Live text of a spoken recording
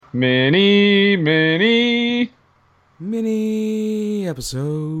Mini. Mini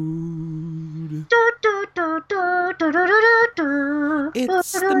episode.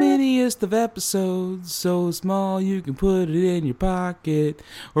 It's the miniest of episodes, so small you can put it in your pocket,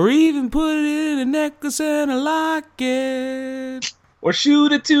 or even put it in a necklace and a locket. Or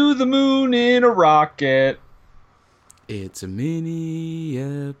shoot it to the moon in a rocket. It's a mini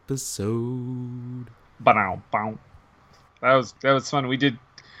episode. Bow, bow. That was fun. We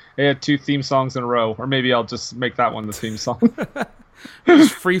had 2 theme songs in a row, or maybe I'll just make that one the theme song.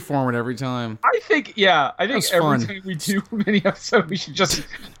 Just freeform it every time. I think every time we do a mini episode, we should just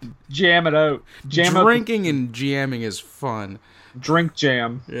jam it out. Drinking and jamming is fun. Drink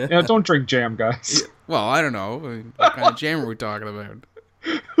jam. Yeah. Don't drink jam, guys. Well, I don't know. What kind of jam are we talking about?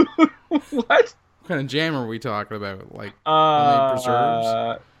 What? What kind of jam are we talking about? Like homemade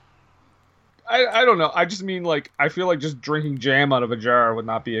preserves? I don't know. I just mean, like, I feel like just drinking jam out of a jar would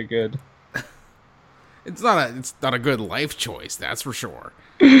not be a good. It's not a good life choice, that's for sure.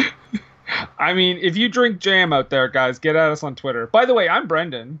 I mean, if you drink jam out there, guys, get at us on Twitter. By the way, I'm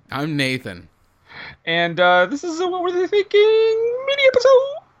Brendan. I'm Nathan. And this is a What Were They Thinking mini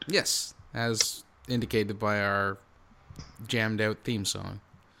episode. Yes, as indicated by our jammed out theme song.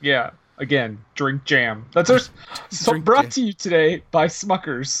 Yeah, again, drink jam. That's our brought to you today by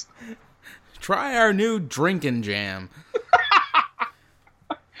Smuckers. Try our new drinking jam.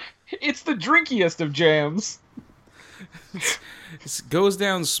 It's the drinkiest of jams. It goes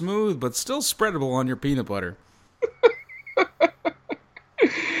down smooth, but still spreadable on your peanut butter.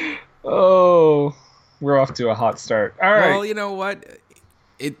 Oh, we're off to a hot start. All right. Well, you know what?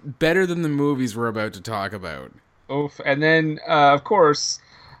 It better than the movies we're about to talk about. Oof. And then, of course,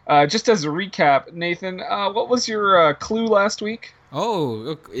 just as a recap, Nathan, what was your clue last week? Oh,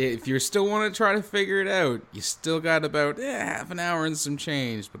 look, if you still want to try to figure it out, you still got about half an hour and some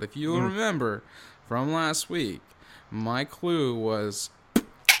change. But if you'll remember from last week, my clue was,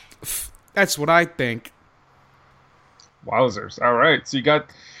 that's what I think. Wowzers. All right. So you got,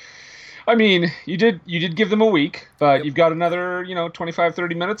 I mean, you did give them a week, but you've got another, 25,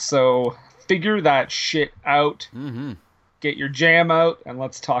 30 minutes. So figure that shit out. Mm-hmm. Get your jam out and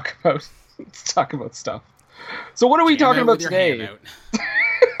let's talk about stuff. So what are we talking about today?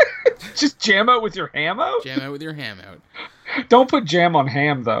 Just jam out with your ham out? Jam out with your ham out. Don't put jam on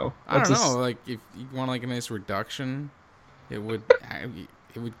ham, though. I don't know. Like, if you want like a nice reduction, it would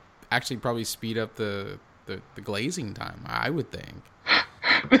actually probably speed up the glazing time, I would think.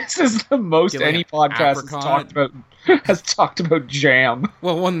 This is the most any podcast has talked about jam.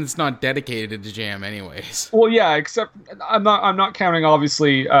 Well, one that's not dedicated to jam, anyways. Well, yeah, except I'm not counting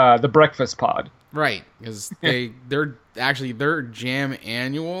obviously the breakfast pod. Right, because their Jam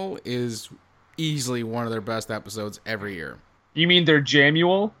Annual is easily one of their best episodes every year. You mean their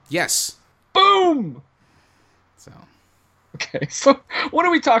Jamual? Yes. Boom! So. Okay, so what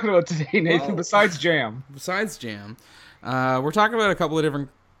are we talking about today, Nathan, well, besides jam? Besides jam, we're talking about a couple of different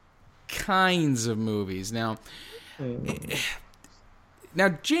kinds of movies. Now,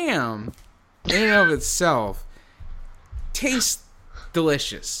 jam, in and of itself, tastes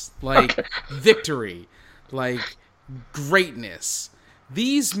delicious, like victory, like greatness.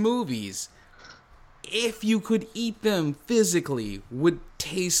 These movies, if you could eat them physically, would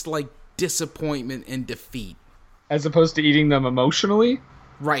taste like disappointment and defeat. As opposed to eating them emotionally?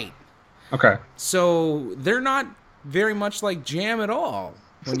 Right. Okay. So they're not very much like jam at all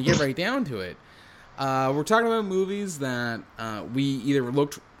when you get right down to it. We're talking about movies that we either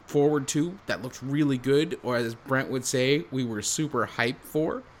looked forward to, that looked really good, or as Brent would say, we were super hyped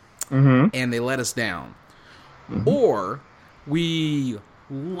for, and they let us down. Or we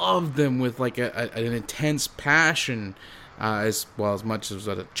loved them with like an intense passion, as much as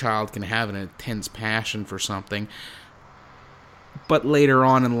a child can have an intense passion for something, but later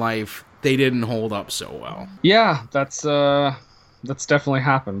on in life they didn't hold up so well. Yeah, that's definitely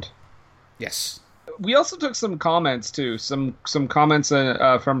happened. Yes. We also took some comments too, some comments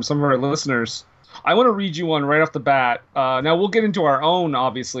from some of our listeners. I want to read you one right off the bat. Now we'll get into our own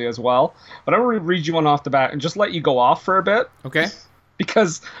obviously as well, but I want to read you one off the bat and just let you go off for a bit. Okay.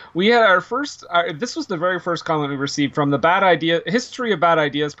 Because we had our first, this was the very first comment we received from the History of Bad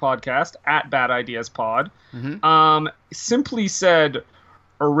Ideas podcast at Bad Ideas Pod. Simply said,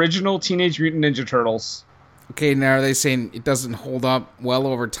 original Teenage Mutant Ninja Turtles. Okay, now are they saying it doesn't hold up well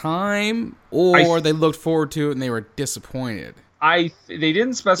over time, or they looked forward to it and they were disappointed? They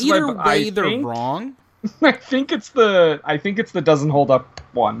didn't specify. Either way, they're wrong. I think it's the doesn't hold up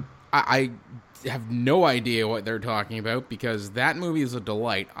one. I have no idea what they're talking about because that movie is a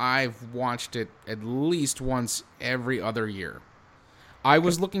delight. I've watched it at least once every other year. I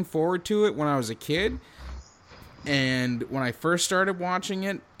was looking forward to it when I was a kid, and when I first started watching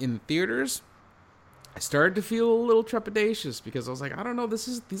it in theaters, I started to feel a little trepidatious because I was like, I don't know,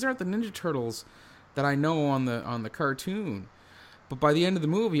 these aren't the Ninja Turtles that I know on the cartoon. But by the end of the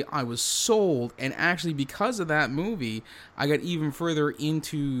movie, I was sold, and actually because of that movie, I got even further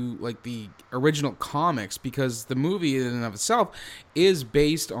into like the original comics, because the movie in and of itself is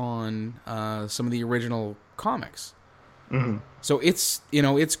based on some of the original comics. Mm-hmm. So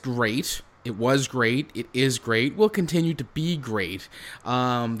it's great. It was great. It is great. Will continue to be great.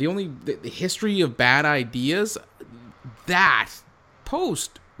 The history of bad ideas, that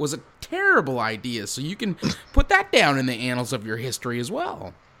post was a terrible idea. So you can put that down in the annals of your history as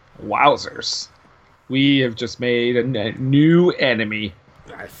well. Wowzers. We have just made a new enemy.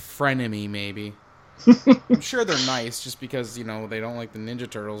 A frenemy, maybe. I'm sure they're nice just because, they don't like the Ninja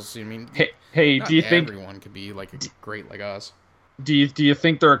Turtles. I mean, hey, do you think everyone could be like great like us? Do you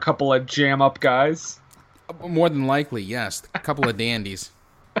think they're a couple of jam up guys? More than likely, yes. A couple of dandies.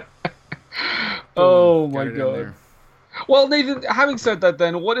 Oh my god. Well, Nathan, having said that,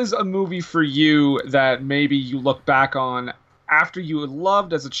 then, what is a movie for you that maybe you look back on after you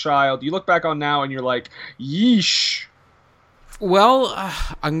loved as a child, you look back on now and you're like, yeesh? Well,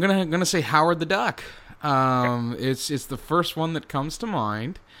 I'm gonna say Howard the Duck. It's the first one that comes to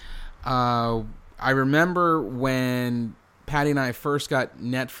mind. I remember when Patty and I first got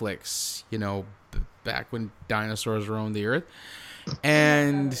Netflix, back when dinosaurs roamed the earth,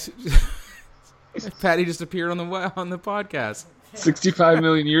 and Patty just appeared on the podcast 65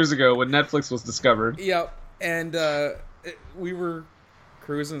 million years ago when Netflix was discovered. Yep, and we were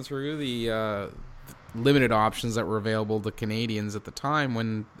cruising through the limited options that were available to Canadians at the time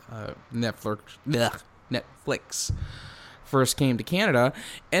when Netflix first came to Canada,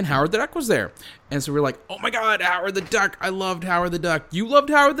 and Howard the Duck was there. And so we were like, oh my god, Howard the Duck. I loved Howard the Duck. You loved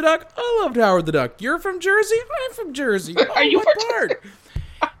Howard the Duck? I loved Howard the Duck. You're from Jersey? I'm from Jersey. Oh, are you what part?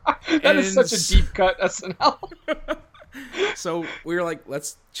 That is such a deep cut SNL. So we were like,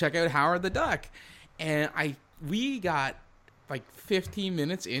 let's check out Howard the Duck. And we got like 15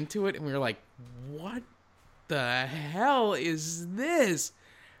 minutes into it, and we were like, what the hell is this?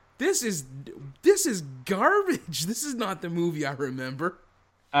 This is garbage. This is not the movie I remember.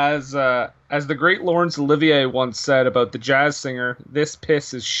 As the great Laurence Olivier once said about the jazz singer, this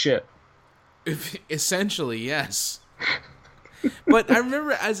piss is shit. Essentially, yes. But I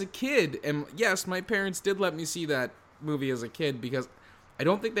remember as a kid, and yes, my parents did let me see that movie as a kid because I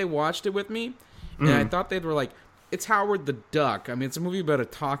don't think they watched it with me, and I thought they were like, it's Howard the Duck. I mean, it's a movie about a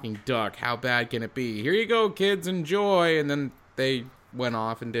talking duck. How bad can it be? Here you go, kids, enjoy. And then they went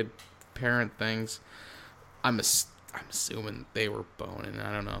off and did parent things. I'm assuming they were boning.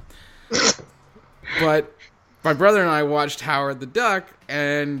 I don't know. But my brother and I watched Howard the Duck,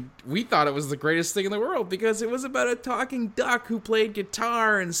 and we thought it was the greatest thing in the world because it was about a talking duck who played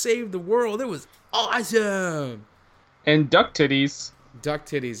guitar and saved the world. It was awesome. And duck titties. Duck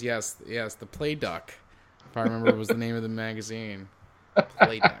titties, yes. The Play Duck, if I remember, was the name of the magazine.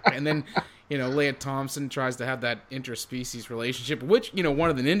 Play Duck. And then, Leia Thompson tries to have that interspecies relationship, which, one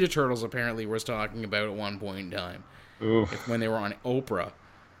of the Ninja Turtles apparently was talking about at one point in time. When they were on Oprah.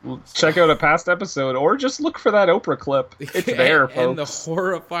 Check out a past episode, or just look for that Oprah clip. It's there, folks. And the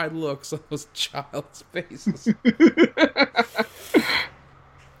horrified looks on those child's faces.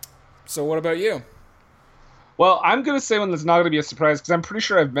 So what about you? Well, I'm going to say one that's not going to be a surprise, because I'm pretty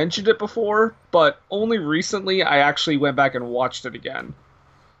sure I've mentioned it before, but only recently I actually went back and watched it again.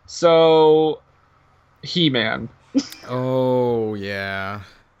 So, He-Man. Oh, yeah.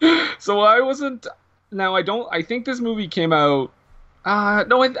 So I wasn't... Now, I think this movie came out...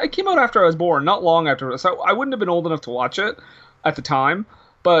 No, it came out after I was born, not long after. So I wouldn't have been old enough to watch it at the time.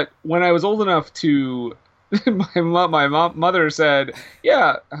 But when I was old enough to... my mother said,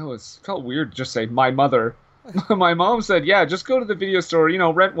 yeah... Oh, it felt weird to just say, my mother. My mom said, yeah, just go to the video store,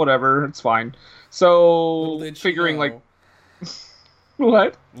 rent whatever, it's fine. So, figuring, like...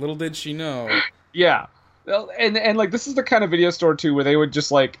 What? Little did she know. Yeah. And like, this is the kind of video store, too, where they would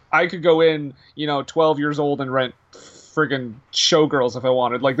just, like... I could go in, 12 years old and rent friggin' Showgirls if I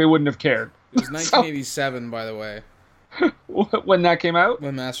wanted. Like, they wouldn't have cared. It was 1987, by the way. When that came out?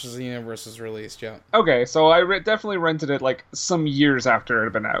 When Masters of the Universe was released, yeah. Okay, so I definitely rented it, like, some years after it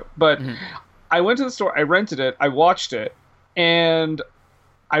had been out. But... I went to the store, I rented it, I watched it, and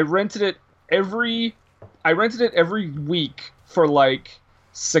I rented it every week for like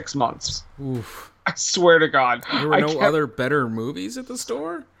 6 months. Oof. I swear to God. There were no other better movies at the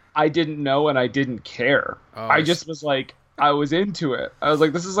store? I didn't know and I didn't care. I just was like, I was into it. I was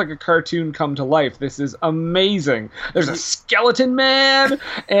like, this is like a cartoon come to life. This is amazing. There's a skeleton man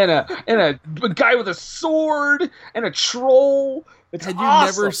and a guy with a sword and a troll. It's Had you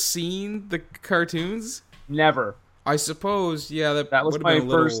awesome. never seen the cartoons? Never. I suppose, yeah. That was would have my been a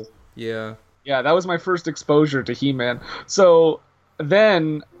little, first. Yeah. Yeah, that was my first exposure to He-Man. So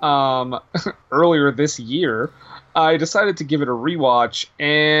then, earlier this year, I decided to give it a rewatch,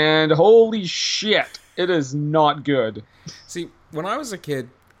 and holy shit, it is not good. See, when I was a kid,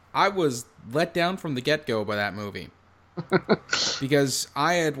 I was let down from the get-go by that movie. Because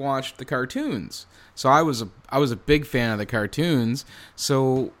I had watched the cartoons. So I was a big fan of the cartoons.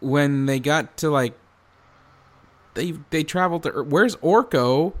 So when they got to like they traveled to Earth. Where's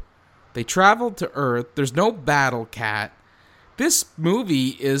Orko? They traveled to Earth. There's no Battle Cat. This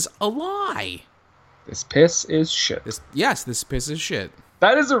movie is a lie. This piss is shit. This piss is shit.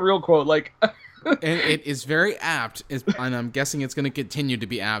 That is a real quote. Like, and it is very apt, and I'm guessing it's going to continue to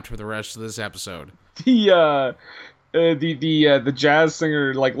be apt for the rest of this episode. The jazz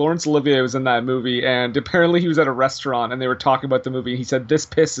singer, like Laurence Olivier, was in that movie, and apparently he was at a restaurant and they were talking about the movie. And he said, "This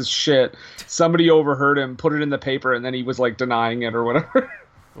piss is shit." Somebody overheard him, put it in the paper, and then he was like denying it or whatever.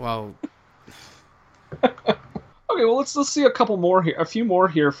 Well, okay. Well, let's see a few more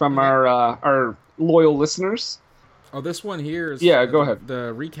here from our loyal listeners. Oh, this one here is go ahead.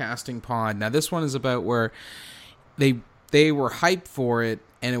 The recasting pod. Now, this one is about where they were hyped for it,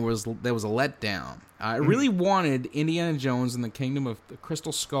 and there was a letdown. I really wanted Indiana Jones and the Kingdom of the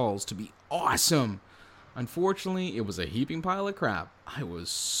Crystal Skulls to be awesome. Unfortunately, it was a heaping pile of crap. I was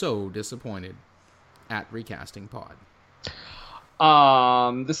so disappointed at recasting pod.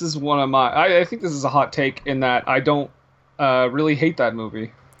 This is one of my. I think this is a hot take in that I don't really hate that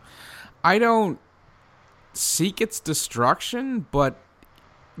movie. I don't seek its destruction, but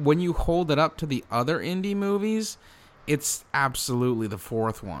when you hold it up to the other indie movies, it's absolutely the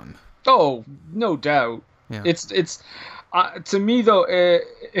fourth one. Oh, no doubt. Yeah. It's to me though,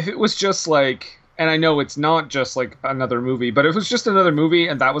 if it was just like, and I know it's not just like another movie, but if it was just another movie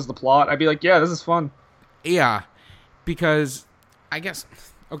and that was the plot, I'd be like, yeah, this is fun. Yeah, because I guess,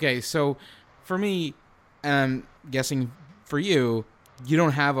 okay, so for me, guessing for you, you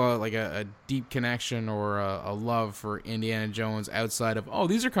don't have a deep connection or a love for Indiana Jones outside of, oh,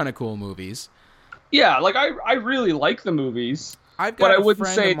 these are kind of cool movies. Yeah, like I really like the movies, I've got but I wouldn't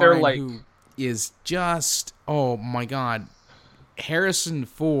say they're like who is just, oh my god, Harrison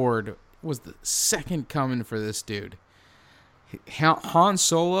Ford was the second coming for this dude. Han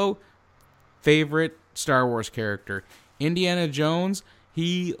Solo, favorite Star Wars character. Indiana Jones,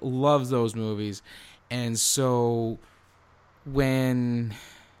 he loves those movies, and so when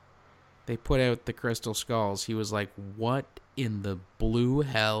they put out the Crystal Skulls, he was like, what in the blue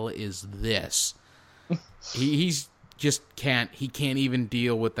hell is this? He's just can't even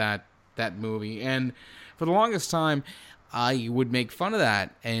deal with that movie. And for the longest time, I would make fun of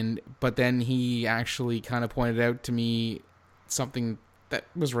that. But then he actually kind of pointed out to me something that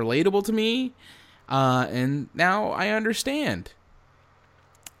was relatable to me. And now I understand.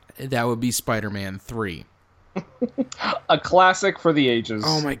 That would be Spider-Man 3. a classic for the ages.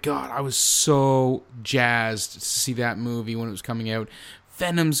 Oh my god, I was so jazzed to see that movie when it was coming out.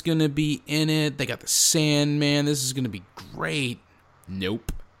 Venom's gonna be in it. They got the Sandman. This is gonna be great.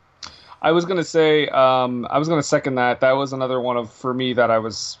 Nope. I was gonna say, I was gonna second that. That was another one for me that I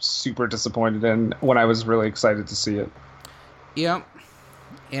was super disappointed in when I was really excited to see it. Yep.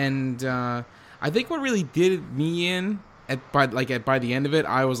 And I think what really did me in by the end of it,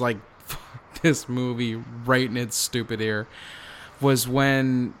 I was like, this movie right in its stupid ear, was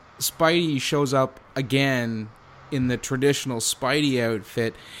when Spidey shows up again in the traditional Spidey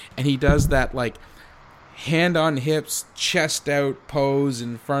outfit, and he does that like hand on hips, chest out pose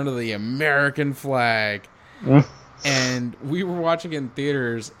in front of the American flag. And we were watching it in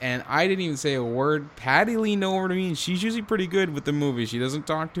theaters, and I didn't even say a word. Patty leaned over to me, and she's usually pretty good with the movies. She doesn't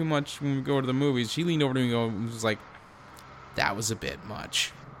talk too much when we go to the movies. She leaned over to me and was like, that was a bit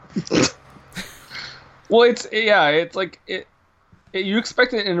much. Well, it's like you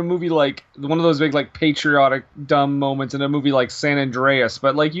expect it in a movie like one of those big like patriotic dumb moments in a movie like San Andreas,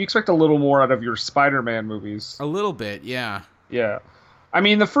 but like you expect a little more out of your Spider-Man movies. A little bit, yeah. Yeah. I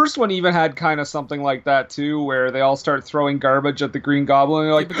mean, the first one even had kind of something like that too, where they all start throwing garbage at the Green Goblin. And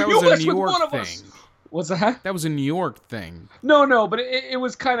they're like, but that was you a mess New with York one of thing. us. What's that? That was a New York thing. No, but it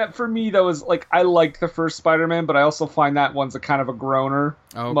was kind of, for me, that was like, I liked the first Spider-Man, but I also find that one's a kind of a groaner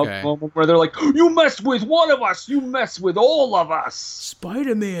moment where they're like, you mess with one of us, you mess with all of us.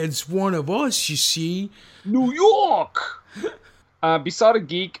 Spider-Man's one of us, you see. New York. Besotted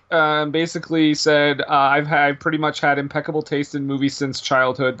Geek basically said, I've pretty much had impeccable taste in movies since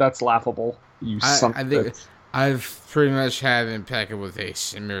childhood. That's laughable. I think I've pretty much had impeccable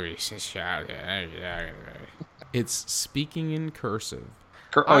taste in movies since childhood. It's speaking in cursive.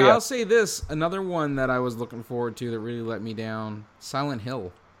 I'll say this, another one that I was looking forward to that really let me down, Silent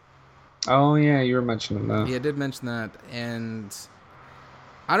Hill. Oh, yeah, you were mentioning that. Yeah, I did mention that, and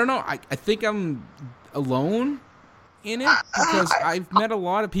I don't know, I think I'm alone in it, because I've met a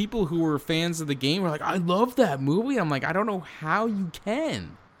lot of people who were fans of the game who are like, I love that movie. I'm like, I don't know how you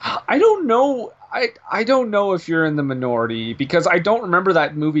can. I don't know. I don't know if you're in the minority, because I don't remember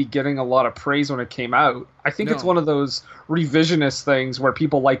that movie getting a lot of praise when it came out. I think it's one of those revisionist things where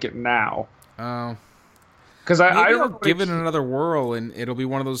people like it now. Oh. Because I'll give it another whirl, and it'll be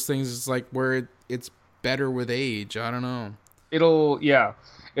one of those things. It's like where it's better with age. I don't know. It'll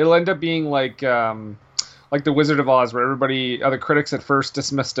end up being like the Wizard of Oz, where the critics at first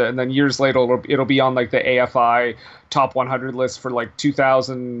dismissed it, and then years later it'll be on like the AFI top 100 list for like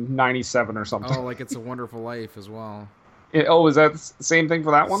 2097 or something. Oh, like It's a Wonderful Life as well. Is that the same thing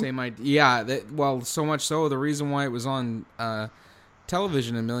for that one? Same idea. Yeah. Well, so much so the reason why it was on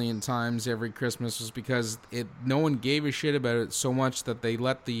television a million times every Christmas was because no one gave a shit about it so much that they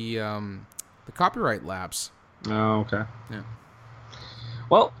let the copyright lapse. Oh, okay. Yeah.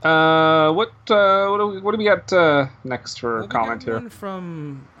 Well, what do we got next for comment here? One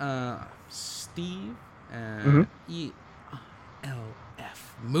from Steve. ELF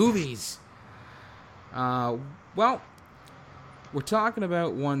Movies. Well, we're talking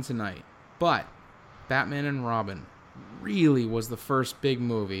about one tonight, but Batman and Robin really was the first big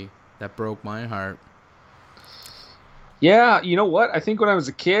movie that broke my heart. Yeah, you know what? I think when I was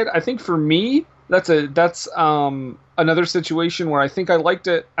a kid, I think for me, that's another situation where I think I liked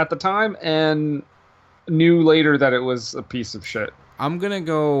it at the time and knew later that it was a piece of shit. I'm gonna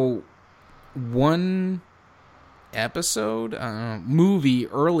go one movie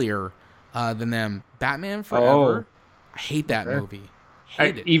earlier than them. Batman Forever. I hate that movie.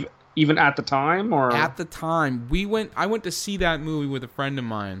 Even at the time, or at the time, I went to see that movie with a friend of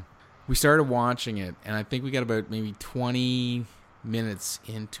mine. We started watching it, and I think we got about maybe 20 minutes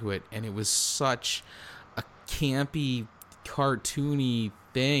into it, and it was such a campy, cartoony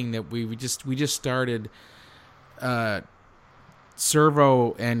thing that we just started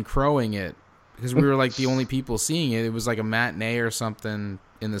servo and crowing it, because we were like the only people seeing it. It was like a matinee or something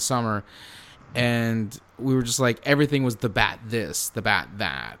in the summer, and we were just like, everything was the bat this, the bat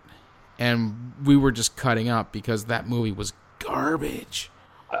that, and we were just cutting up because that movie was garbage.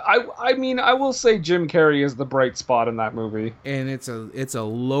 I mean, I will say Jim Carrey is the bright spot in that movie, and it's a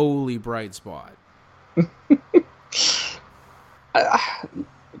lowly bright spot. I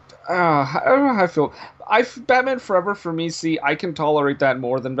don't know how I feel. Batman Forever, for me, see, I can tolerate that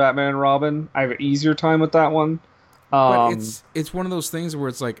more than Batman and Robin. I have an easier time with that one. But it's one of those things where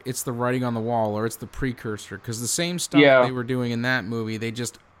it's like, it's the writing on the wall, or it's the precursor, because the same stuff they were doing in that movie, they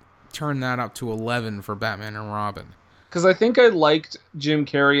just turned that up to 11 for Batman and Robin. Because I think I liked Jim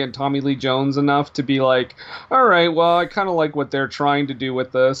Carrey and Tommy Lee Jones enough to be like, all right, well, I kind of like what they're trying to do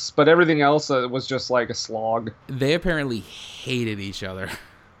with this, but everything else was just like a slog. They apparently hated each other.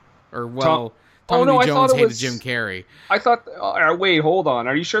 Tommy Lee Jones hated Jim Carrey. I thought, wait, hold on.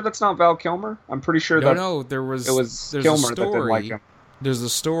 Are you sure that's not Val Kilmer? I'm pretty sure it was Kilmer that didn't like him. There's a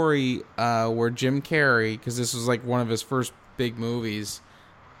story where Jim Carrey, because this was like one of his first big movies,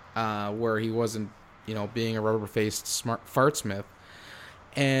 where he wasn't, being a rubber-faced smart fartsmith.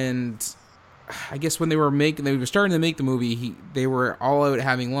 And I guess when they were starting to make the movie, they were all out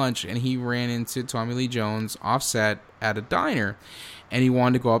having lunch, and he ran into Tommy Lee Jones offset at a diner, and he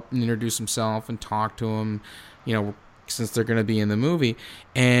wanted to go up and introduce himself and talk to him, since they're going to be in the movie.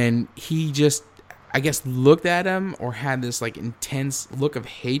 And he just, I guess, looked at him, or had this like intense look of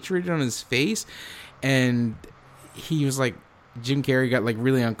hatred on his face, and he was like, Jim Carrey got like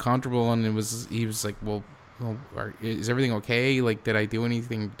really uncomfortable, and he was like, well, is everything okay? Like, did I do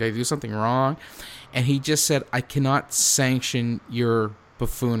anything? Did I do something wrong? And he just said, I cannot sanction your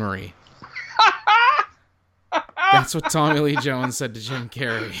buffoonery. That's what Tommy Lee Jones said to Jim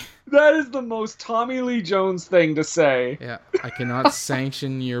Carrey. That is the most Tommy Lee Jones thing to say. Yeah, I cannot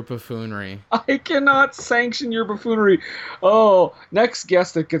sanction your buffoonery. I cannot sanction your buffoonery. Oh, next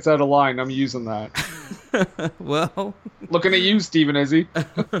guest that gets out of line, I'm using that. Well, looking at you, Stephen Izzy.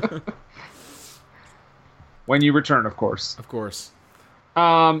 When you return, of course. Of course.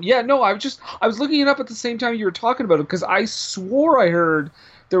 I was looking it up at the same time you were talking about it, because I swore I heard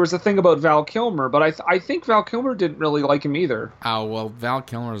there was a thing about Val Kilmer, but I think Val Kilmer didn't really like him either. Oh, well, Val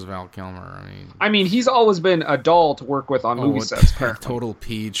Kilmer's Val Kilmer. I mean, he's always been a doll to work with on movie sets. Total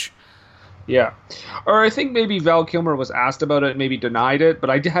peach. Yeah. Or I think maybe Val Kilmer was asked about it and maybe denied it, but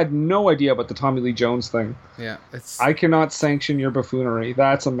I had no idea about the Tommy Lee Jones thing. Yeah. I cannot sanction your buffoonery.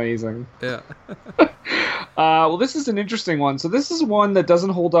 That's amazing. Yeah. Well, this is an interesting one. So this is one that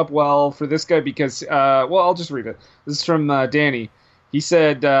doesn't hold up well for this guy because, well, I'll just read it. This is from Danny. He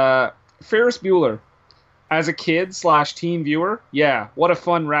said, Ferris Bueller, as a kid/teen viewer, yeah, what a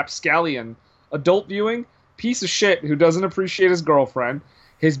fun rapscallion. Adult viewing, piece of shit who doesn't appreciate his girlfriend.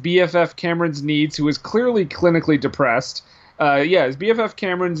 His BFF Cameron's needs, who is clearly clinically depressed. His BFF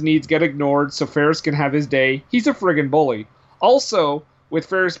Cameron's needs get ignored so Ferris can have his day. He's a friggin' bully. Also, with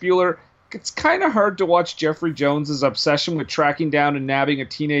Ferris Bueller, it's kind of hard to watch Jeffrey Jones's obsession with tracking down and nabbing a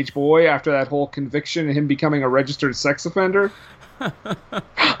teenage boy after that whole conviction and him becoming a registered sex offender.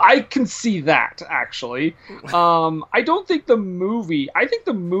 I can see that, actually. I don't think the movie... I think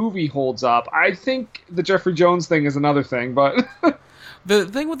the movie holds up. I think the Jeffrey Jones thing is another thing, but... The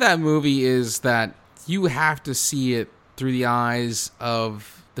thing with that movie is that you have to see it through the eyes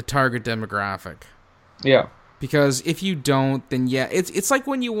of the target demographic. Yeah. Because if you don't, then yeah, it's like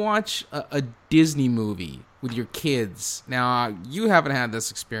when you watch a Disney movie with your kids. Now, you haven't had this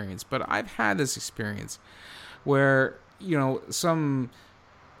experience, but I've had this experience where, you know, some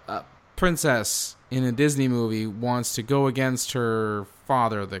princess in a Disney movie wants to go against her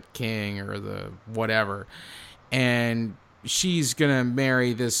father, the king or the whatever, and she's gonna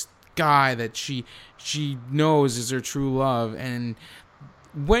marry this guy that she knows is her true love. And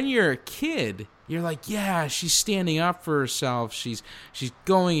when you're a kid, you're like, yeah, she's standing up for herself. She's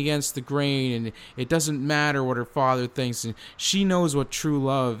going against the grain, and it doesn't matter what her father thinks, and she knows what true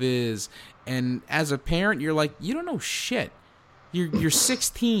love is. And as a parent, you're like, you don't know shit. You're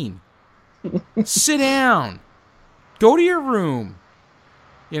 16. Sit down. Go to your room.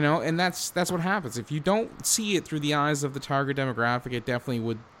 You know, and that's what happens. If you don't see it through the eyes of the target demographic, it definitely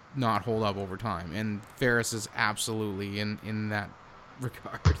would not hold up over time. And Ferris is absolutely in that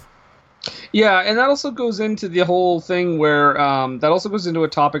regard. Yeah, and that also goes into the whole thing where that also goes into a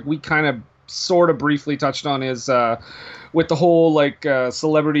topic we kind of sort of briefly touched on is with the whole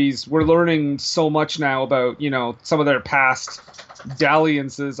celebrities. We're learning so much now about, you know, some of their past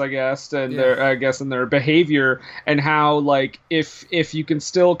dalliances, I guess, and their behavior, and how if you can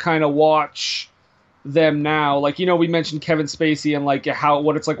still kind of watch them now, like, you know, we mentioned Kevin Spacey and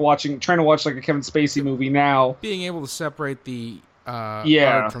what it's like trying to watch like a Kevin Spacey movie now, being able to separate the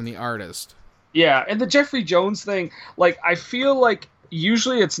art from the artist. Yeah, and the Jeffrey Jones thing, I feel like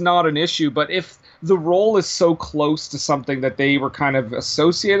usually it's not an issue, but if the role is so close to something that they were kind of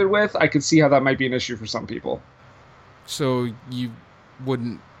associated with, I could see how that might be an issue for some people. So you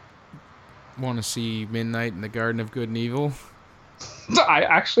wouldn't want to see Midnight in the Garden of Good and Evil? I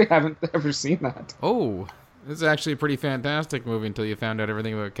actually haven't ever seen that. Oh, it's actually a pretty fantastic movie until you found out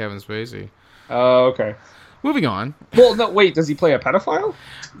everything about Kevin Spacey. Oh, okay. Moving on. Well, no, wait, does he play a pedophile?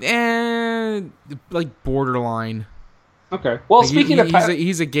 And borderline. Okay. Well, speaking of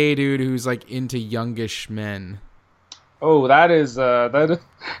he's a gay dude who's into youngish men. Oh, that is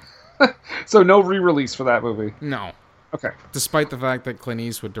so no re-release for that movie. No. Okay. Despite the fact that Clint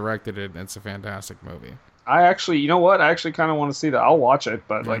Eastwood directed it, it's a fantastic movie. I actually, you know what? I actually kind of want to see that. I'll watch it,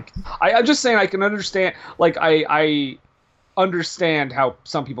 but I'm just saying I can understand. I understand how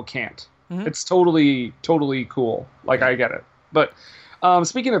some people can't. Mm-hmm. It's totally cool. I get it. But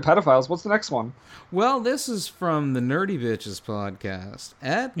speaking of pedophiles, what's the next one? Well, this is from the Nerdy Bitches podcast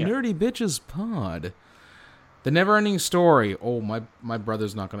at Nerdy Bitches Pod. The Neverending Story. Oh, my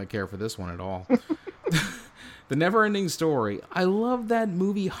brother's not going to care for this one at all. The Neverending Story. I loved that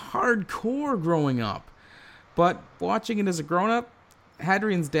movie hardcore growing up. But watching it as a grown-up,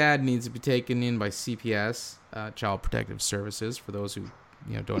 Hadrian's dad needs to be taken in by CPS, Child Protective Services, for those who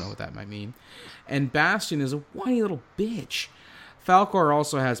don't know what that might mean. And Bastian is a whiny little bitch. Falkor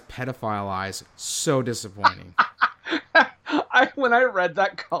also has pedophile eyes. So disappointing. When I read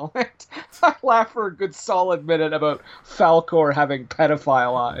that comment, I laughed for a good solid minute about Falkor having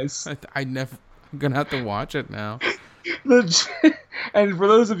pedophile eyes. I'm gonna have to watch it now. And for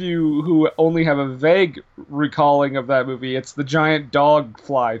those of you who only have a vague recalling of that movie, it's the giant dog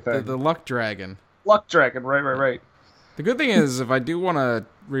fly thing. The luck dragon. Luck dragon, right. The good thing is, if I do want to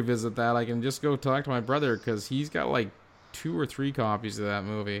revisit that, I can just go talk to my brother, because he's got 2 or 3 copies of that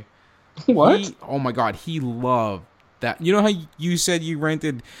movie. What? Oh my god, he loved that. You know how you said you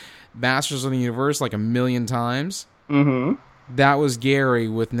rented Masters of the Universe 1 million times? Mm-hmm. That was Gary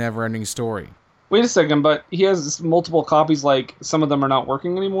with Neverending Story. Wait a second, but he has multiple copies. Like some of them are not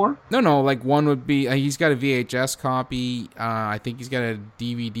working anymore. No. Like one would be he's got a VHS copy. I think he's got a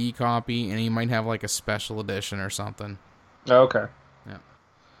DVD copy, and he might have like a special edition or something. Okay. Yeah.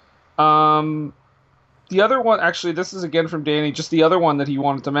 The other one, actually, this is again from Danny, just the other one that he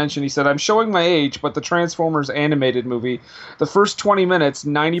wanted to mention. He said, I'm showing my age, but the Transformers animated movie, the first 20 minutes,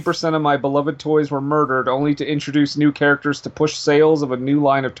 90% of my beloved toys were murdered, only to introduce new characters to push sales of a new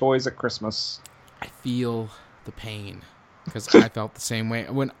line of toys at Christmas. I feel the pain, because I felt the same way.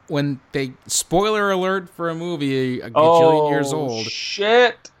 When they, spoiler alert for a movie a gajillion years old.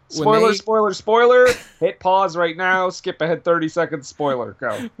 Shit! Spoiler. Hit pause right now. Skip ahead 30 seconds. Spoiler.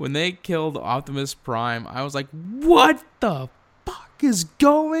 Go. When they killed Optimus Prime, I was like, what the fuck is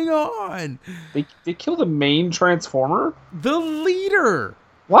going on? They killed the main Transformer? The leader.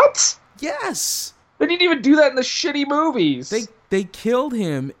 What? Yes. They didn't even do that in the shitty movies. They killed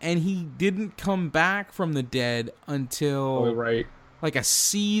him, and he didn't come back from the dead until like a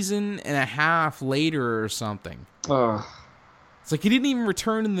season and a half later or something. Ugh. It's like he didn't even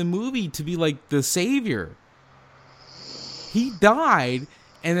return in the movie to be like the savior. He died,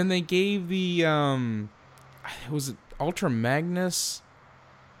 and then they gave the was it Ultra Magnus?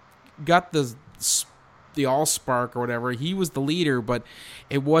 Got the Allspark or whatever. He was the leader, but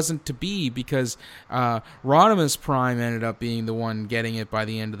it wasn't to be because Rodimus Prime ended up being the one getting it by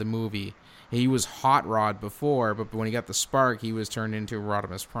the end of the movie. He was Hot Rod before, but when he got the spark, he was turned into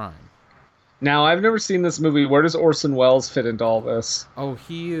Rodimus Prime. Now, I've never seen this movie. Where does Orson Welles fit into all this? Oh,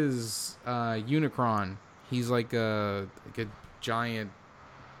 he is Unicron. He's like a giant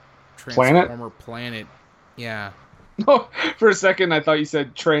Transformer planet. Yeah. Oh, for a second, I thought you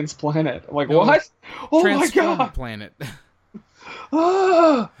said Transplanet. I'm like, no, what? Oh my god! Planet.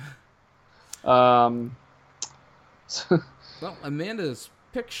 Well, Amanda's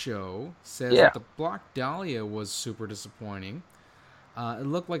Pick Show says that the Black Dahlia was super disappointing. It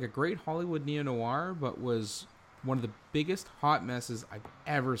looked like a great Hollywood neo-noir, but was one of the biggest hot messes I've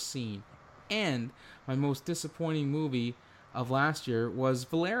ever seen. And my most disappointing movie of last year was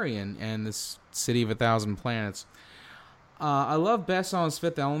Valerian and the City of a Thousand Planets. I love Besson's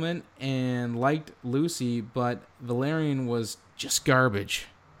Fifth Element and liked Lucy, but Valerian was just garbage.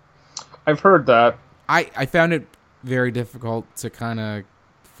 I've heard that. I found it very difficult to kind of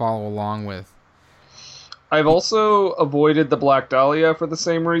follow along with. I've also avoided the Black Dahlia for the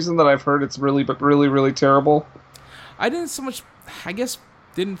same reason that I've heard it's really terrible. I didn't so much, I guess,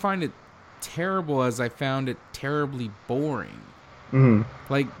 didn't find it terrible as I found it terribly boring. Mm-hmm.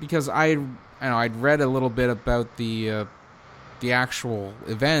 Like, because I'd read a little bit about the actual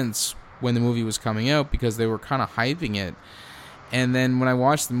events when the movie was coming out because they were kind of hyping it. And then when I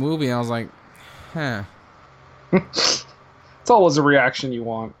watched the movie, I was like, huh. It's always a reaction you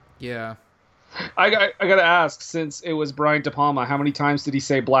want. Yeah. I gotta ask, since it was Brian De Palma, how many times did he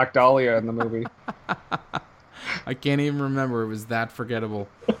say Black Dahlia in the movie? I can't even remember. It was that forgettable.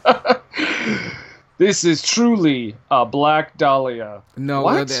 This is truly a Black Dahlia. No,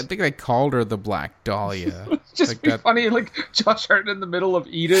 what? I think they called her the Black Dahlia. Just like be that... funny, like Josh Hart in the middle of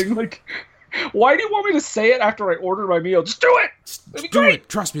eating. Like, why do you want me to say it after I order my meal? Just do it. Just do it.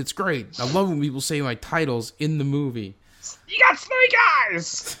 Trust me, it's great. I love when people say my titles in the movie. You got snake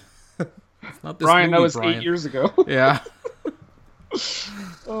eyes. Not this Brian, movie, that was Brian. 8 years ago. Yeah.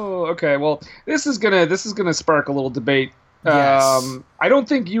 Oh, okay. Well, this is gonna spark a little debate. Yes. I don't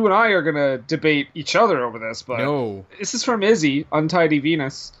think you and I are gonna debate each other over this, but no. This is from Izzy, Untidy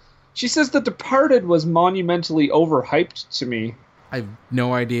Venus. She says The Departed was monumentally overhyped to me. I have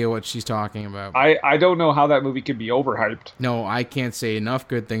no idea what she's talking about. I don't know how that movie could be overhyped. No, I can't say enough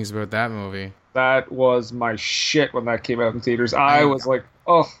good things about that movie. That was my shit when that came out in theaters. I was like,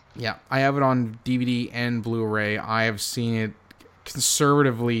 oh. Yeah, I have it on DVD and Blu-ray. I have seen it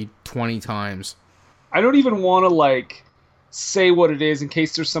conservatively 20 times. I don't even want to, say what it is in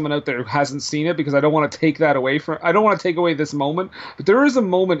case there's someone out there who hasn't seen it, because I don't want to take that away from... I don't want to take away this moment, but there is a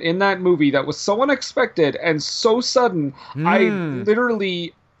moment in that movie that was so unexpected and so sudden, I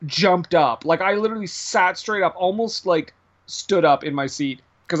literally jumped up. Like, I literally sat straight up, almost, stood up in my seat,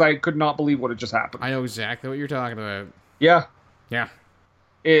 because I could not believe what had just happened. I know exactly what you're talking about. Yeah. Yeah.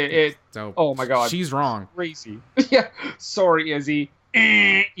 So, oh my god. She's wrong. Crazy. Yeah. Sorry, Izzy.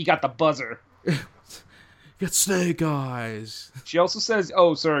 You got the buzzer. Got snake eyes. She also says,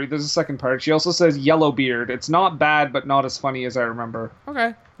 oh, sorry, there's a second part. She also says Yellowbeard. It's not bad, but not as funny as I remember.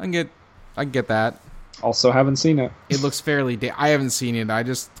 Okay. I can get that. Also haven't seen it. It looks fairly I haven't seen it. I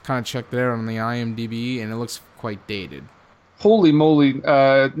just kind of checked it out on the IMDb, and it looks quite dated. Holy moly.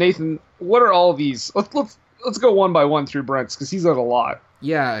 Nathan, what are all these? Let's go one by one through Brent's, because he's got a lot.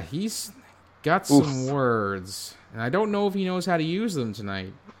 Yeah, he's got some words, and I don't know if he knows how to use them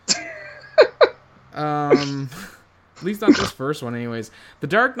tonight. At least not this first one, anyways. The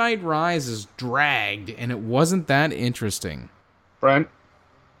Dark Knight Rises dragged, and it wasn't that interesting. Brent,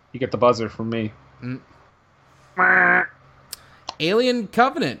 you get the buzzer from me. Alien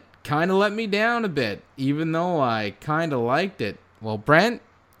Covenant kind of let me down a bit, even though I kind of liked it. Well, Brent,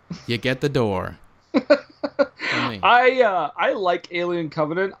 you get the door. I like Alien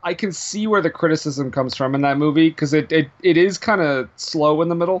Covenant. I can see where the criticism comes from in that movie, because it is kind of slow in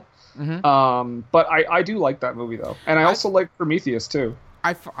the middle. Mm-hmm. But I do like that movie though, and I also like Prometheus too.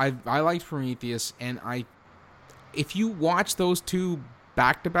 I liked Prometheus, and if you watch those two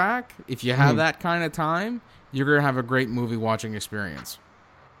back to back, if you have that kind of time, you're gonna have a great movie watching experience.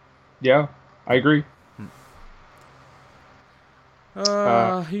 Yeah, I agree. You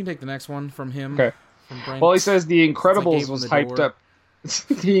can take the next one from him. Okay. Well, he says The Incredibles was hyped up.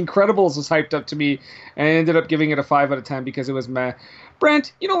 The Incredibles was hyped up to me, and I ended up giving it a 5 out of 10 because it was meh.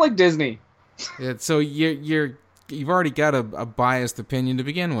 Brent, you don't like Disney. Yeah, so you've already got a biased opinion to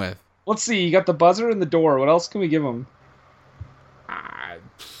begin with. Let's see. You got the buzzer and the door. What else can we give him? A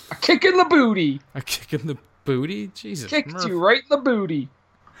kick in the booty. A kick in the booty? Jesus. Kicked you right in the booty.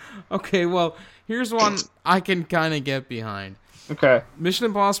 Okay, well, here's one I can kind of get behind. Okay. Mission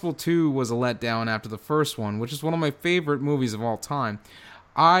Impossible 2 was a letdown after the first one, which is one of my favorite movies of all time.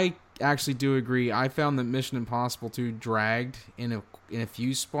 I actually do agree. I found that Mission Impossible 2 dragged in a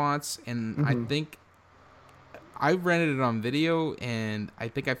few spots, and I think I rented it on video, and I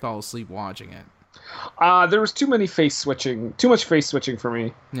think I fell asleep watching it. There was too much face switching for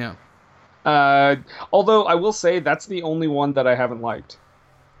me. Yeah. Although I will say that's the only one that I haven't liked.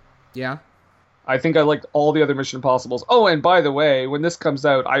 Yeah. I think I liked all the other Mission Impossibles. Oh, and by the way, when this comes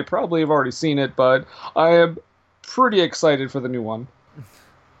out, I probably have already seen it, but I am pretty excited for the new one.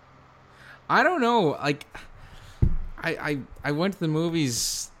 I don't know. Like, I went to the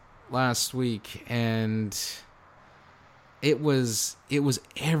movies last week, and it was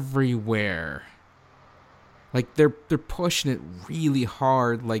everywhere. Like, they're pushing it really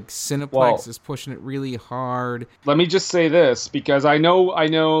hard. Like, Cineplex is pushing it really hard. Let me just say this, because I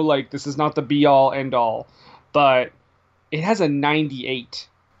know, like, this is not the be-all, end-all, but it has a 98.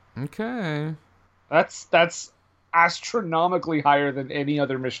 Okay. That's astronomically higher than any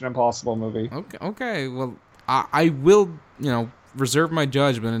other Mission Impossible movie. Okay. Well, I will, reserve my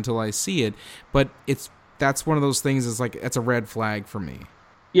judgment until I see it, but that's one of those things that's like, it's a red flag for me.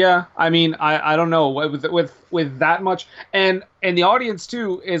 Yeah, I mean, I don't know, with that much, and the audience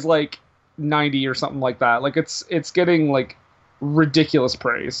too is like 90 or something like that. Like it's getting like ridiculous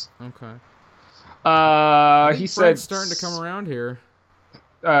praise. Okay. He said it's starting to come around here.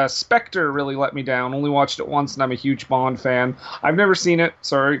 Spectre really let me down. Only watched it once, and I'm a huge Bond fan. I've never seen it.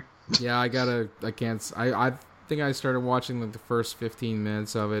 Sorry. Yeah, I think I started watching like the first 15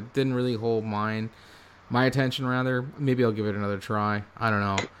 minutes of it. Didn't really hold my attention, rather. Maybe I'll give it another try. I don't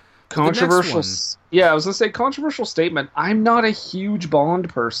know. Controversial. Yeah, I was gonna say controversial statement. I'm not a huge Bond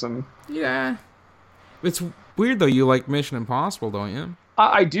person. Yeah, it's weird though. You like Mission Impossible, don't you?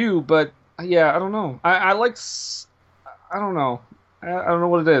 I do, but yeah, I don't know. I like. I don't know. I don't know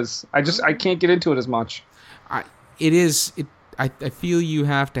what it is. I can't get into it as much. I feel you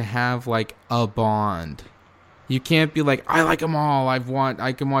have to have like a Bond. You can't be like, I like them all. I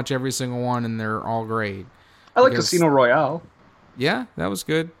can watch every single one, and they're all great. I like Casino Royale. Yeah, that was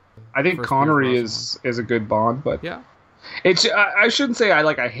good. I think Connery is a good Bond, but yeah, it's. I shouldn't say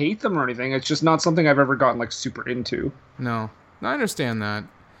I hate them or anything. It's just not something I've ever gotten like super into. No, I understand that.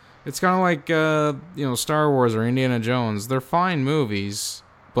 It's kind of like Star Wars or Indiana Jones. They're fine movies,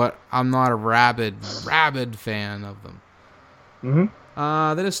 but I'm not a rabid fan of them.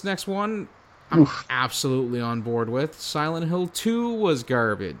 Mm-hmm. This next one, I'm absolutely on board with. Silent Hill 2 was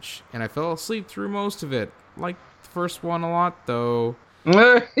garbage, and I fell asleep through most of it. Like the first one a lot, though.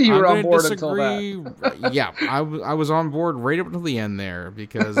 You were on board until that. Yeah, I was on board right up until the end there,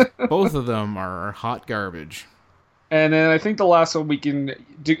 because both of them are hot garbage. And then I think the last one we can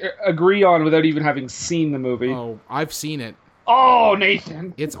agree on without even having seen the movie. Oh, I've seen it. Oh,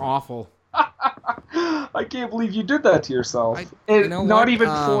 Nathan. It's awful. I can't believe you did that to yourself. Not even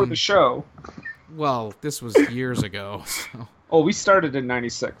for the show. Well, this was years ago. So. Oh, we started in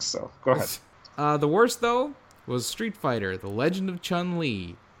 96, so go ahead. The worst, though, was Street Fighter, The Legend of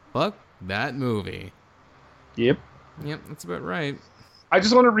Chun-Li. Fuck that movie. Yep, that's about right. I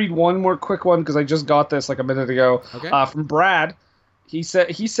just want to read one more quick one, because I just got this like a minute ago. Okay. From Brad. He said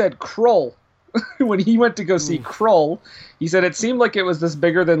Krull when he went to go see Krull. He said it seemed like it was this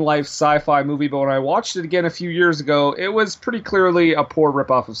bigger-than-life sci-fi movie, but when I watched it again a few years ago, it was pretty clearly a poor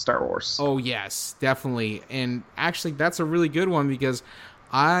ripoff of Star Wars. Oh, yes, definitely. And actually, that's a really good one because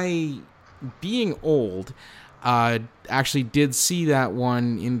I, being old, actually did see that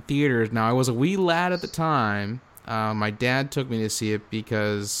one in theaters. Now, I was a wee lad at the time. My dad took me to see it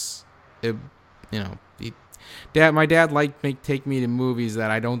because, my dad liked take me to movies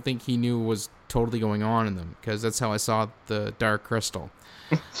that I don't think he knew was totally going on in them, because that's how I saw The Dark Crystal.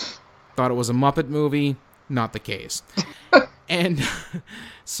 Thought it was a Muppet movie, not the case. And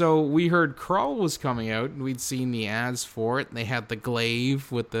so we heard Krull was coming out, and we'd seen the ads for it, and they had the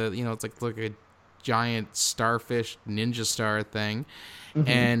glaive with the, it's like a giant starfish ninja star thing. Mm-hmm.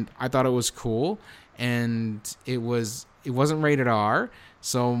 And I thought it was cool, and it wasn't rated R,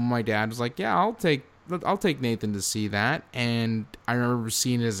 so my dad was like, yeah, I'll take Nathan to see that. And I remember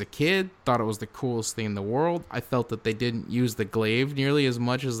seeing it as a kid, thought it was the coolest thing in the world. I felt that they didn't use the glaive nearly as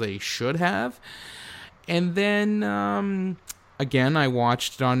much as they should have. And then, again, I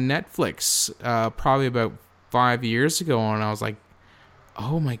watched it on Netflix, probably about 5 years ago, and I was like,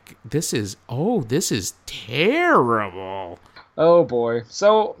 this is terrible. Oh boy.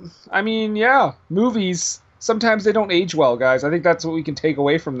 So, I mean, yeah, movies, sometimes they don't age well, guys. I think that's what we can take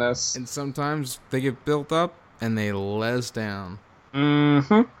away from this. And sometimes they get built up and they let us down.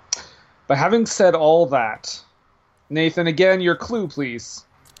 Mm-hmm. But having said all that, Nathan, again, your clue, please.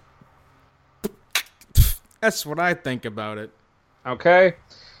 That's what I think about it. Okay.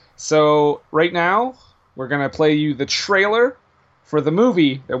 So, right now, we're going to play you the trailer for the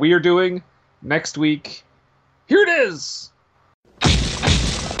movie that we are doing next week. Here it is!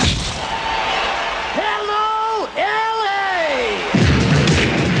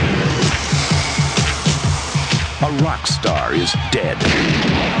 A rock star is dead.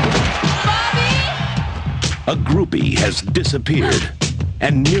 Bobby! A groupie has disappeared,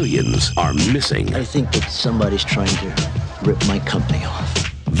 and millions are missing. I think that somebody's trying to rip my company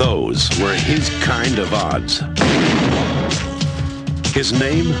off. Those were his kind of odds. His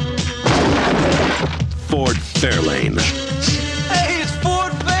name? Ford Fairlane. Hey, it's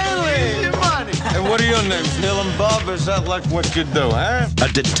Ford Fairlane! Your money! Hey, what are your names? Neil and Bob? Is that like what you do, huh? A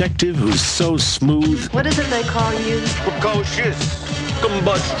detective who's so smooth. What is it they call you? Precocious.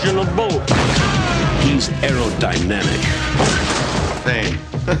 Combustionable. He's aerodynamic. Fame.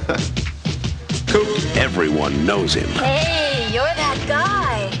 Kooky. Everyone knows him. Hey, you're that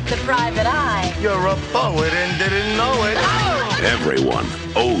guy, the private eye. You're a poet and didn't know it. Oh! Everyone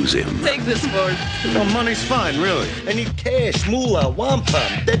owes him. Take this, Ford. No, money's fine, really. I need cash, moolah,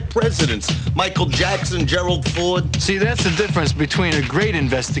 wampum, dead presidents, Michael Jackson, Gerald Ford. See, that's the difference between a great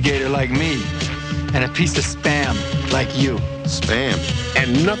investigator like me and a piece of spam like you. Spam.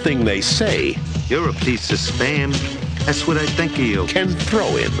 And nothing they say You're a piece of spam. That's what I think of you. can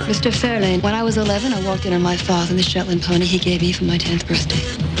throw him. Mr. Fairlane, when I was 11, I walked in on my father and the Shetland pony he gave me for my 10th birthday.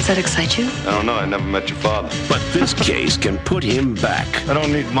 Does that excite you? I don't know. I never met your father. But this case can put him back I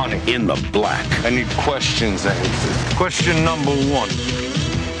don't need money. in the black. I need questions answered. Question number 1.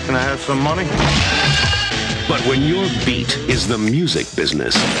 Can I have some money? But when your beat is the music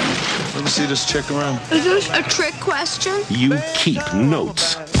business, Let me see this chick around. Is this a trick question? you keep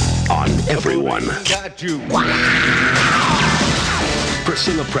notes on everyone. Got you.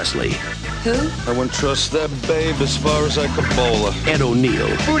 Priscilla Presley, Who? I wouldn't trust that babe as far as I could bowl her. Ed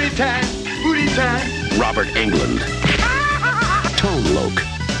O'Neill, Booty time. Booty time. Robert Englund, Tone Loc,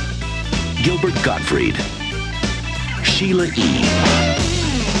 Gilbert Gottfried, Sheila E.,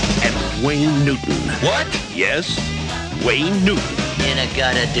 and Wayne Newton. What? Yes, Wayne Newton. In a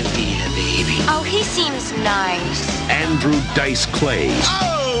gotta Davida, baby. Oh, he seems nice. Andrew Dice Clay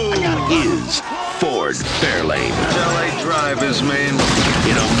is Ford Fairlane. LA drivers, man.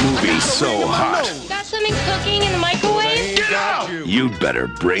 In a movie so hot, Got something cooking in the microwave? Get out! you'd better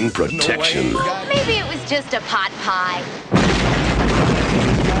bring protection. Maybe it was just a pot pie.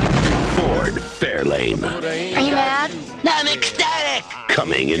 Ford Fairlane. Are you mad? I'm ecstatic!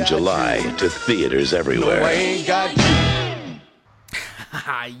 Coming in July to theaters everywhere. Ain't got you.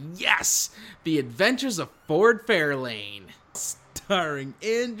 Yes! The Adventures of Ford Fairlane. Starring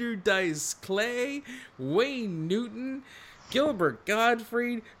Andrew Dice Clay, Wayne Newton, Gilbert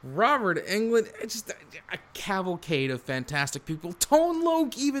Gottfried, Robert Englund. It's just a cavalcade of fantastic people. Tone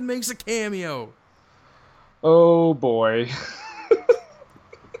Loc even makes a cameo. Oh boy.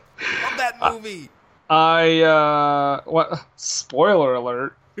 Love that movie. What? Spoiler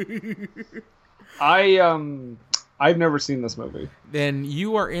alert. I've never seen this movie. Then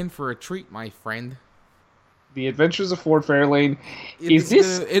you are in for a treat, my friend. The Adventures of Ford Fairlane.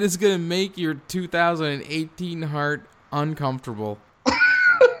 It is going to make your 2018 heart uncomfortable.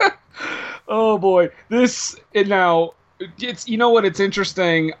 Oh boy, it's you know what? It's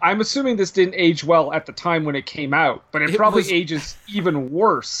interesting. I'm assuming this didn't age well at the time when it came out, but it probably ages even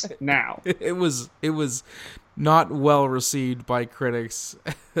worse now. It was not well received by critics.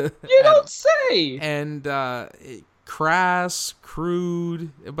 You don't say. And crass,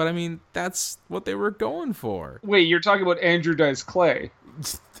 crude, but I mean that's what they were going for. Wait, you're talking about Andrew Dice Clay?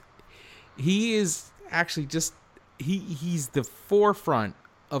 He is actually just he's the forefront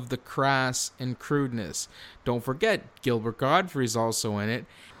of the crass and crudeness. Don't forget, Gilbert Gottfried's also in it.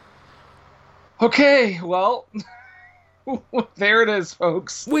 Okay, well, there it is,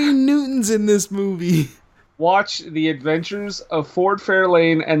 folks. Wayne Newton's in this movie. Watch The Adventures of Ford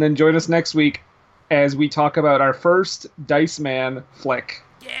Fairlane and then join us next week as we talk about our first Dice Man flick.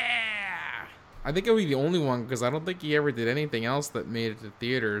 Yeah! I think it'll be the only one because I don't think he ever did anything else that made it to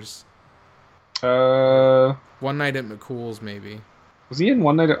theaters. One Night at McCool's, maybe. Was he in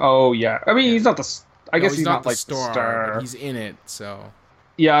One Night? Oh, yeah. I mean, he's not the... I guess he's not like the star. But he's in it, so...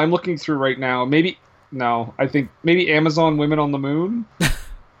 Yeah, I'm looking through right now. Maybe... No, I think maybe Amazon Women on the Moon?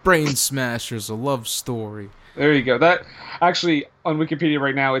 Brain Smashers, a love story. There you go. That... Actually, on Wikipedia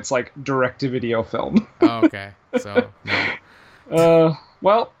right now, it's like direct-to-video film. Oh, okay. So, no.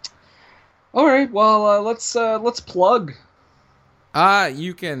 Well... Alright, well, let's plug...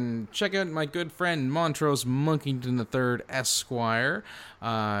 You can check out my good friend Montrose Monkington III Esquire.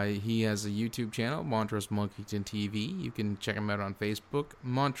 He has a YouTube channel, Montrose Monkington TV. You can check him out on Facebook,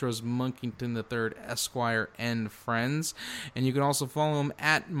 Montrose Monkington III Esquire and Friends. And you can also follow him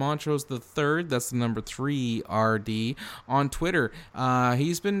at Montrose III, that's the number 3 RD, on Twitter.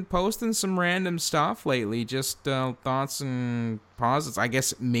 He's been posting some random stuff lately, just thoughts and posits. I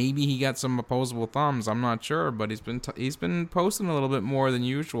guess maybe he got some opposable thumbs. I'm not sure, but he's been posting a little bit more than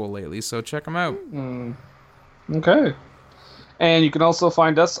usual lately. So check him out. Okay. And you can also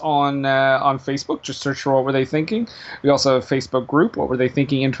find us on Facebook. Just search for What Were They Thinking. We also have a Facebook group, What Were They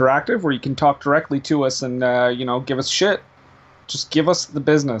Thinking Interactive, where you can talk directly to us and give us shit. Just give us the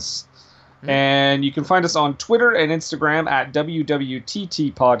business. And you can find us on Twitter and Instagram at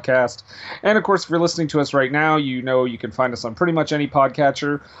WWTT Podcast. And, of course, if you're listening to us right now, you know you can find us on pretty much any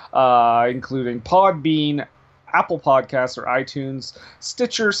podcatcher, including Podbean, Apple Podcasts or iTunes,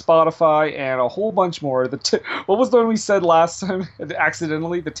 Stitcher, Spotify, and a whole bunch more. What was the one we said last time,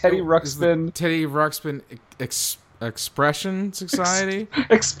 accidentally? The Teddy Ruxpin... Teddy Ruxpin Expression Society?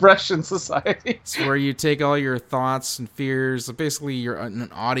 Expression Society. It's where you take all your thoughts and fears, basically you're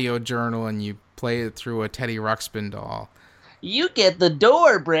an audio journal, and you play it through a Teddy Ruxpin doll. You get the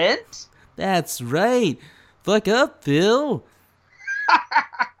door, Brent. That's right. Fuck up, Phil.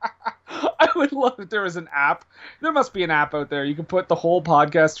 I would love if there was an app. There must be an app out there. You can put the whole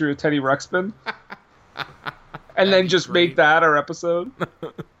podcast through a Teddy Ruxpin. And then just make that our episode.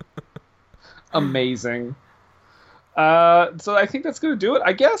 Amazing. So I think that's going to do it.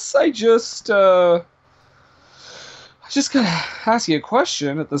 I guess I just gotta ask you a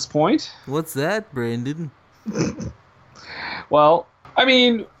question at this point. What's that, Brandon? Well, I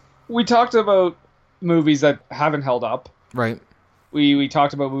mean, we talked about movies that haven't held up. Right. We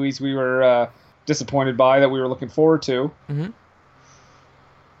talked about movies we were disappointed by that we were looking forward to. Mm-hmm.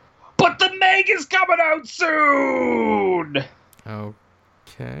 But the Meg is coming out soon!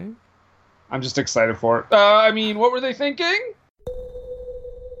 Okay. I'm just excited for it. I mean, what were they thinking?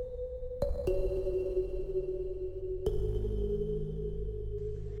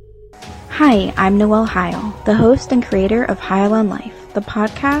 Hi, I'm Noelle Heil, the host and creator of Heil on Life, the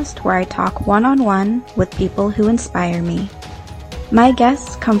podcast where I talk one-on-one with people who inspire me. My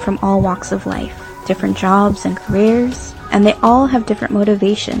guests come from all walks of life, different jobs and careers, and they all have different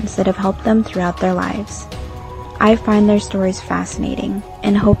motivations that have helped them throughout their lives. I find their stories fascinating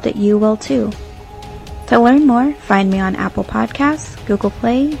and hope that you will too. To learn more, find me on Apple Podcasts, Google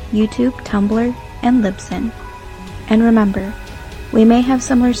Play, YouTube, Tumblr, and Libsyn. And remember, we may have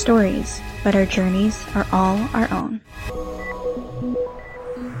similar stories, but our journeys are all our own.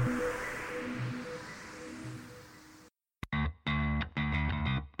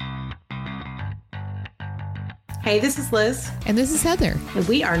 Hey, this is Liz. And this is Heather. And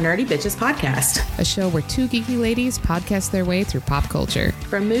we are Nerdy Bitches Podcast. A show where two geeky ladies podcast their way through pop culture.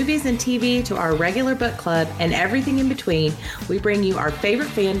 From movies and TV to our regular book club and everything in between, we bring you our favorite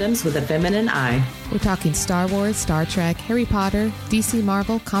fandoms with a feminine eye. We're talking Star Wars, Star Trek, Harry Potter, DC,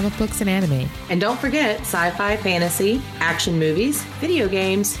 Marvel, comic books, and anime. And don't forget sci-fi, fantasy, action movies, video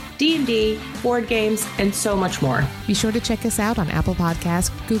games, D&D, board games, and so much more. Be sure to check us out on Apple Podcasts,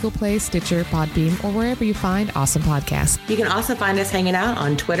 Google Play, Stitcher, Podbean, or wherever you find awesome podcasts. You can also find us hanging out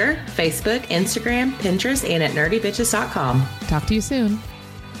on Twitter, Facebook, Instagram, Pinterest, and at nerdybitches.com. Talk to you soon.